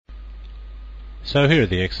So here are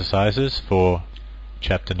the exercises for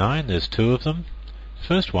Chapter 9. There's two of them. The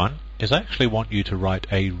first one is I actually want you to write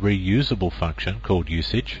a reusable function called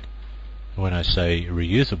usage. When I say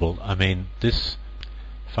reusable, I mean this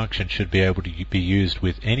function should be able to be used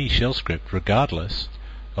with any shell script regardless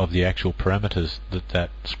of the actual parameters that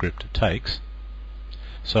script takes.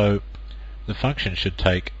 So the function should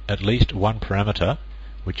take at least one parameter,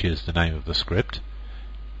 which is the name of the script.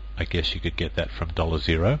 I guess you could get that from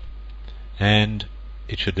 $0, and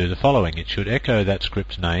it should do the following. It should echo that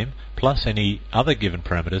script's name plus any other given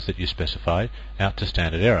parameters that you specify out to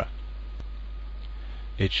standard error.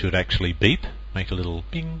 It should actually beep, make a little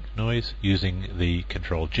bing noise using the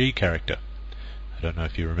Control-G character. I don't know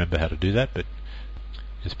if you remember how to do that, but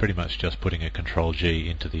it's pretty much just putting a Control-G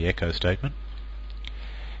into the echo statement.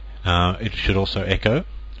 It should also echo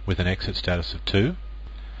with an exit status of 2,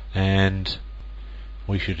 and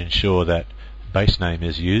we should ensure that base name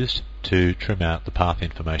is used to trim out the path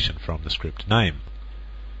information from the script name.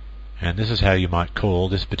 And this is how you might call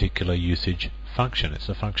this particular usage function. It's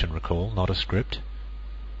a function recall, not a script.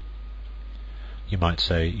 You might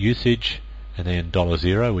say usage and then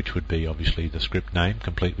 $0, which would be obviously the script name,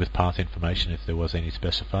 complete with path information if there was any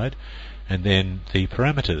specified, and then the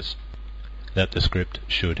parameters that the script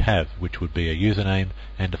should have, which would be a username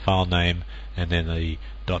and a file name, and then the ...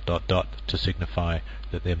 to signify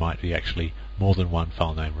that there might be actually more than one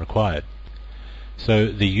file name required. So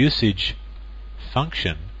the usage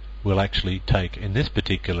function will actually take, in this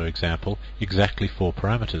particular example, exactly 4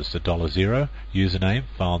 parameters. The $0, username,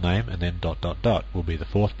 file name, and then ... will be the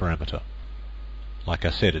 4th parameter. Like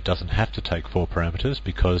I said, it doesn't have to take 4 parameters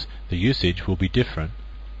because the usage will be different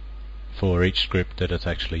for each script that it's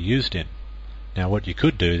actually used in. Now what you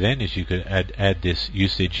could do then is you could add this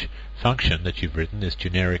usage function that you've written, this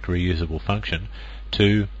generic reusable function,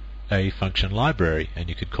 to a function library, and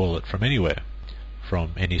you could call it from anywhere,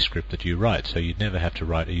 from any script that you write, so you'd never have to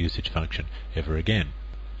write a usage function ever again.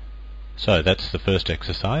 So that's the first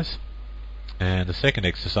exercise, and the second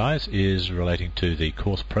exercise is relating to the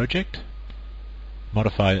course project.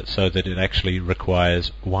 Modify it so that it actually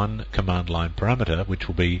requires one command line parameter, which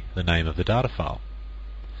will be the name of the data file.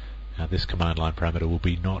 Now this command line parameter will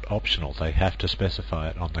be not optional. They have to specify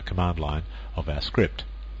it on the command line of our script.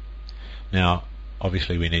 Now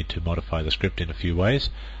obviously we need to modify the script in a few ways.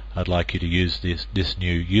 I'd like you to use this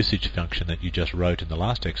new usage function that you just wrote in the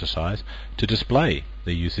last exercise to display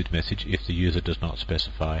the usage message if the user does not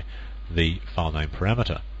specify the file name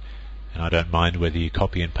parameter. And I don't mind whether you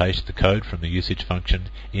copy and paste the code from the usage function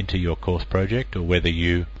into your course project, or whether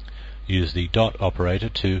you use the dot operator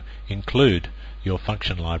to include your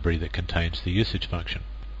function library that contains the usage function.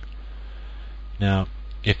 Now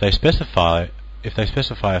if they specify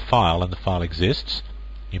a file and the file exists,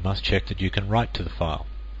 you must check that you can write to the file.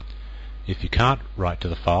 If you can't write to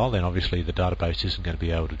the file, then obviously the database isn't going to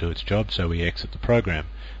be able to do its job, so we exit the program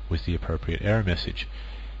with the appropriate error message.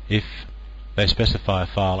 If they specify a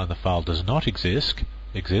file and the file does not exist,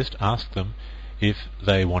 ask them if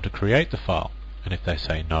they want to create the file. And if they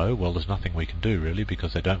say no, well, there's nothing we can do really,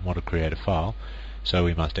 because they don't want to create a file, so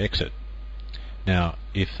we must exit. Now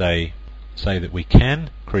if they say that we can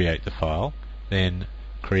create the file, then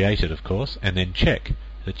create it, of course, and then check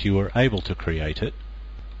that you were able to create it,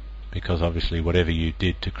 because obviously whatever you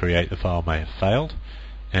did to create the file may have failed,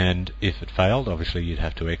 and if it failed, obviously you'd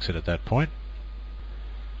have to exit at that point.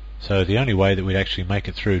 So the only way that we'd actually make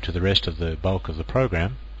it through to the rest of the bulk of the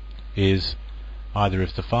program is either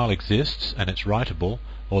if the file exists and it's writable,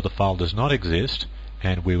 or the file does not exist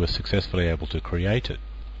and we were successfully able to create it.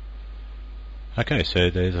 Okay, so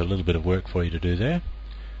there's a little bit of work for you to do there.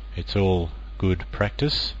 It's all good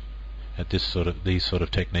practice. These sort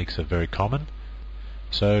of techniques are very common.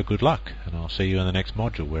 So good luck, and I'll see you in the next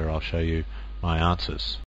module where I'll show you my answers.